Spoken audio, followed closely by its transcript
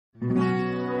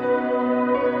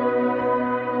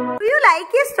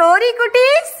like a story,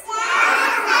 cuties?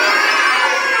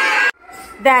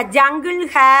 The jungle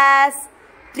has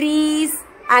trees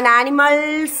and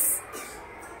animals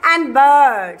and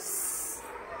birds.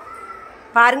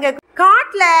 பாருங்க,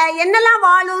 காட்டுல என்னெல்லாம்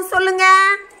வாழும் சொல்லுங்க.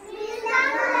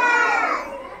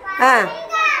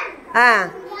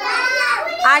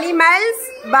 Animals,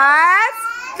 birds,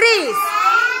 trees.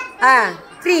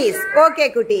 Trees. Okay,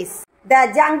 cuties. The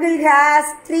jungle has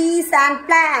trees and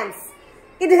plants.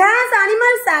 It has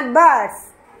animals and birds.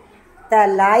 The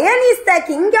lion is the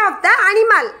king of the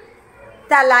animal.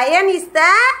 The lion is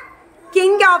the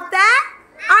king of the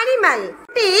animal.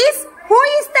 Cuties, who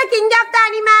is the king of the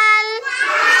animal?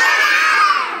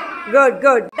 Good,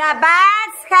 good. The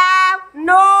birds have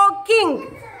no king.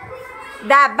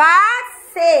 The bird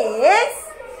says,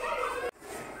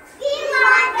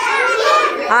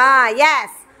 yes.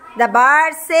 The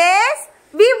bird says,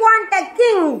 we want a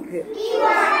king.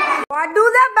 What do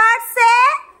the birds say?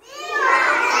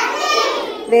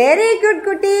 Very good,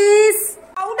 cuties.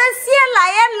 How does a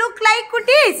lion look like,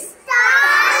 cuties?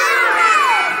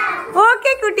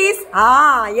 Okay, cuties.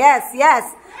 Yes, yes.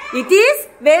 It is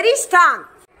very strong.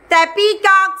 The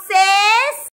peacock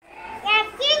says, a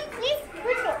king is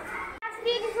good. A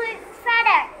beautiful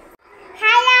feather.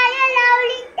 Hello,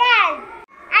 lovely tail.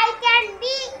 I can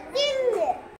be king.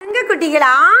 எங்க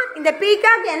குட்டிகளா, இந்த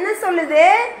peacock என்ன சொல்லுது?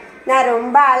 நான்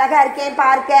ரொம்ப அழகா இருக்கேன்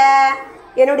பார்க்க.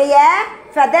 என்னுடைய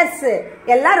feathers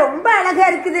எல்லாம் ரொம்ப அழகா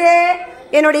இருக்குது.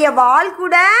 என்னுடைய வால்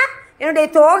கூட, என்னுடைய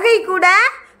தோகை கூட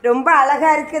ரொம்ப அழகா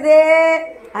இருக்குது.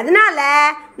 அதனால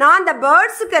நான் அந்த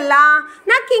பேர்ட்ஸுக்கெல்லாம்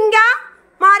நான் கிங்கா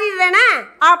மாறிடுறேனே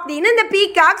அப்படின்னு இந்த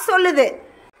பீகாக் சொல்லுது.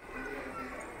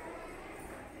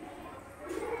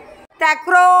 The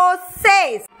crow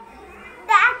says,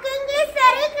 the king is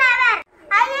very clever.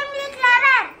 I am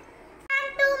clever. I can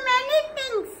do many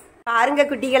things. பாருங்க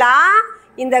குட்டிகளா,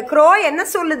 இந்த க்ரோ என்ன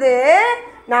சொல்லுது?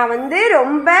 நான்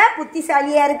ரொம்ப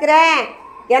புத்திசாலியா இருக்கிறேன்.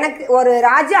 எனக்கு ஒரு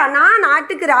ராஜானா,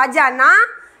 நாட்டுக்கு ராஜானா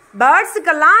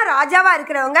பேர்ட்ஸுக்கெல்லாம் ராஜாவா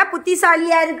இருக்கிறவங்க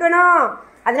புத்திசாலியா இருக்கணும்.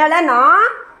 அதனால நான்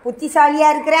புத்திசாலியா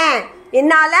இருக்கிறேன்.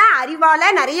 என்னால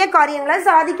அறிவால நிறைய காரியங்களை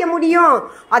சாதிக்க முடியும்.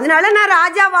 அதனால நான்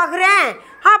ராஜாவாகிறேன்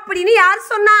அப்படின்னு யார்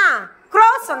சொன்னா? க்ரோ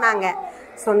சொன்னாங்க.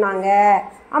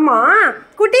 ஆமா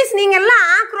குட்டீஸ், நீங்க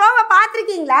எல்லாம் க்ரோவை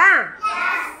பார்த்திருக்கீங்களா?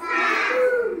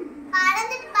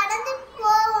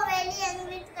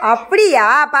 அப்படியா?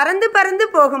 பறந்து பறந்து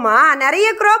போகுமா? நிறைய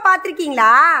க்ரோ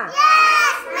பார்த்திருக்கீங்களா?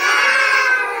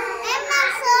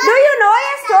 Do you know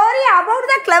a story about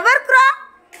the clever crow?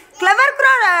 Clever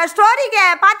crow story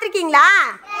பார்த்திருக்கீங்களா?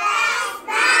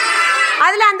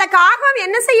 அதுல அந்த காகம்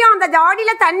என்ன செய்யும்? அந்த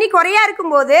ஜாடியில தண்ணி குறையா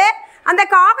இருக்கும்போது அந்த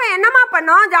காகம் என்னமா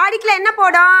பண்ணும்? ஜாடிக்குள்ள என்ன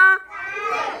போடும்?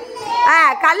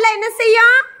 கல்ல என்ன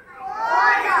செய்யும்?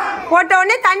 போட்ட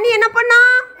உடனே தண்ணி என்ன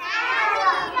பண்ணும்?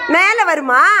 மேல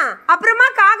வருமா? அப்புறமா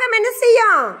காகம் என்ன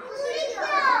செய்யும்?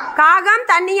 காகம்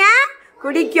தண்ணிய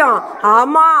குடிக்கும்.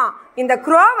 ஆமா, இந்த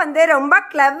க்ரோ ரொம்ப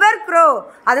கிளவர் க்ரோ.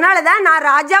 அதனாலதான் நான்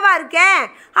ராஜாவா இருக்கேன்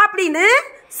அப்படின்னு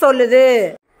சொல்லுது.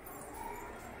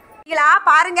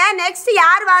 பாருங்க, நெக்ஸ்ட்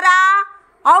யார் வரா?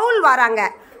 அவுல் வராங்க.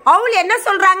 அவுல் என்ன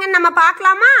சொல்றாங்கன்னு நம்ம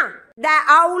பார்க்கலாமா? The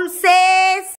owl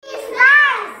says,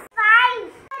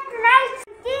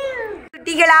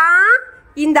 குட்டிகளா,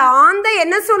 இந்த ஆந்தை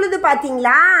என்ன சொல்லுது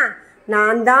பாத்தீங்களா?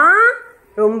 நான் தான்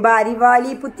ரொம்ப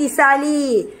அறிவாளி, புத்திசாலி.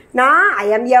 நான் I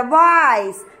am a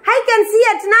voice. I can see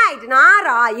at night.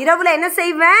 நான் இரவுல என்ன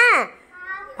செய்வேன்?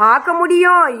 பார்க்க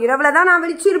முடியும். இரவுல தான் நான்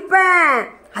விழிச்சிருப்பேன்.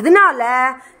 அதனால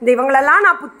இந்த இவங்களெல்லாம்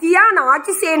நான் புத்தியா நான்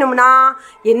ஆட்சி செய்யணும்னா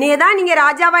என்னையதான் நீங்க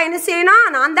ராஜாவா என்ன செய்யணும்?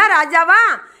 நான் தான் ராஜாவா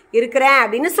இருக்கிறேன்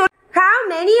அப்படின்னு சொல்ல. How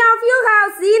many of you have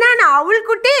seen an owl,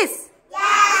 cuties?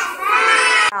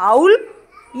 Owl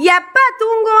எப்ப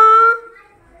தூங்கும்?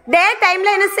 டே டைம்ல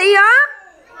என்ன செய்யும்?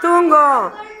 தூங்கும்.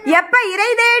 எப்ப இரை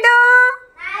தேடும்?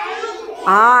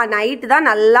 நைட்டு தான்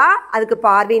நல்லா அதுக்கு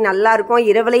பார்வை நல்லா இருக்கும்.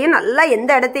 இரவுலையும் நல்லா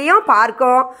எந்த இடத்தையும்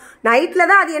பார்க்கும். நைட்ல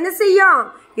தான் அது என்ன செய்யும்?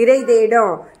 இரை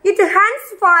தேடும். It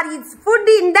hands for it's food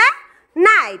in the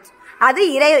night. அது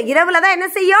இரவுல தான் என்ன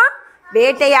செய்யும்?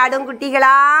 வேட்டையாடும்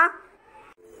குட்டிகளா.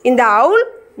 இந்த அவுல்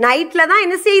நைட்ல தான்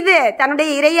என்ன செய்யுது? தன்னுடைய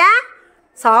இரைய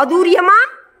சாதுரியமா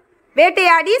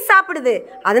வேட்டையாடி சாப்பிடுது.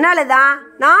 அதனாலதான்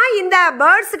நான் இந்த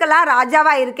பேர்ட்ஸுக்கெல்லாம்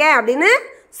ராஜாவா இருக்கேன் அப்படின்னு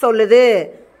சொல்லுது.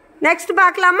 நெக்ஸ்ட்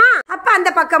பார்க்கலாமா? அப்ப அந்த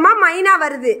பக்கமா மைனா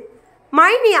வருது.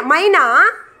 மைனா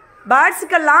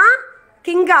பேர்ட்ஸுக்கெல்லாம்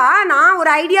கிங்கா நான் ஒரு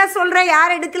ஐடியா சொல்றேன்,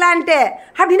 யார் எடுக்கலான்ட்டு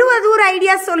அப்படின்னு ஒரு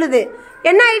ஐடியா சொல்லுது.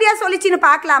 என்ன ஐடியா சொல்லிச்சுன்னு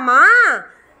பார்க்கலாமா?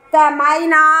 The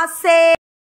myna says,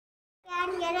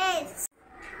 can erase,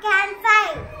 can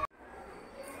find.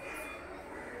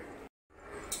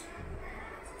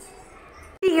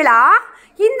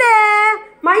 இந்த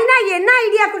மைனா என்ன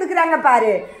ஐடியா கொடுக்குறாங்க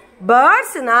பாரு.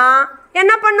 பேர்ட்ஸ்னா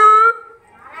என்ன பண்ணும்?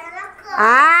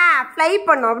 ஃப்ளை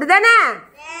பண்ணும், அப்படிதானே?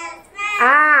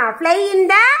 Fly in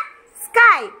the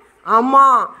sky. ஆமா,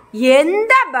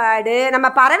 எந்த பேர்டு நம்ம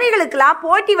பறவைகளுக்கெல்லாம்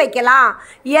போட்டி வைக்கலாம்,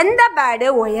 எந்த பேர்டு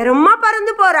உயரமா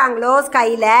பறந்து போறாங்களோ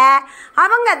ஸ்கைல,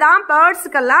 அவங்க தான்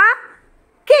பேர்ட்ஸுக்கெல்லாம்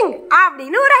கிங்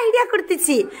அப்படின்னு ஒரு ஐடியா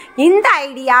கொடுத்துச்சு. இந்த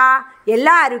ஐடியா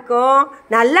எல்லாருக்கும்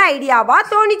நல்ல ஐடியாவா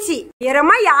தோணுச்சு.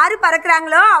 உயரமா யாரு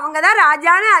பறக்குறாங்களோ அவங்க தான்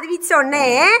ராஜான்னு அறிவிச்சோன்னே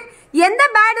எந்த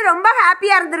பேர்டு ரொம்ப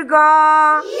ஹாப்பியா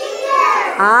இருந்திருக்கும்?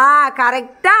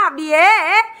 கரெக்டா அப்படியே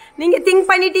நீங்க திங்க்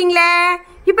பண்ணிட்டீங்களே.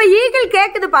 இப்ப ஈகிள்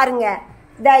கேக்குது பாருங்க.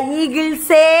 The eagle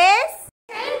says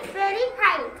very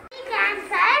high. He can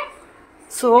fly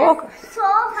so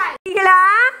high. ஈகிளா,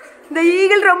 இந்த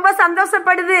ஈகிள் ரொம்ப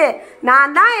சந்தோஷப்படுது.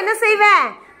 நான் தான் என்ன செய்வேன்?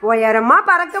 உயரமா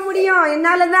பறக்க முடியும்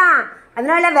என்னாலதான்.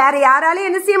 அதனால வேற யாராலும்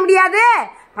என்ன செய்ய முடியாது,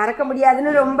 பறக்க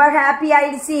முடியாதுன்னு ரொம்ப ஹாப்பி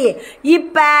ஆயிடுச்சு.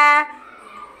 இப்ப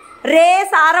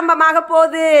ரேஸ் ஆரம்பமாக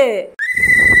போகுது.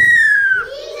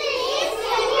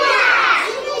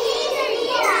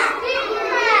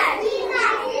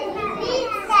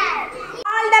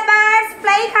 All the birds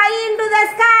fly high into the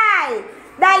sky.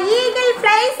 The eagle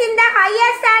flies in the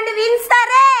highest and wins the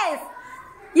race.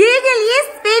 Eagle is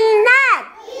winner.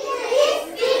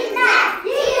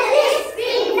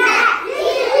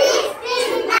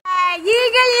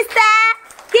 Eagle is the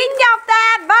king of the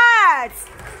birds.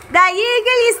 The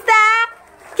eagle is the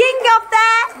king of the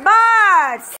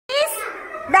birds. Is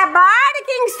the bird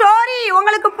king story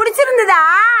உங்களுக்கு பிடிச்சிருந்ததா?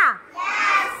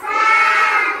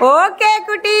 Okay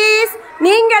குட்டீஸ்,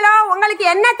 நீங்களும் உங்களுக்கு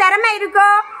என்ன திறமை இருக்கோ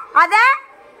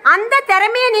அந்த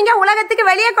திறமையை நீங்க உலகத்துக்கு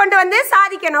வெளியே கொண்டு வந்து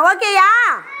சாதிக்கணும். ஓகேயா?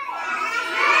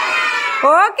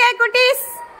 ஓகே குட்டீஸ்.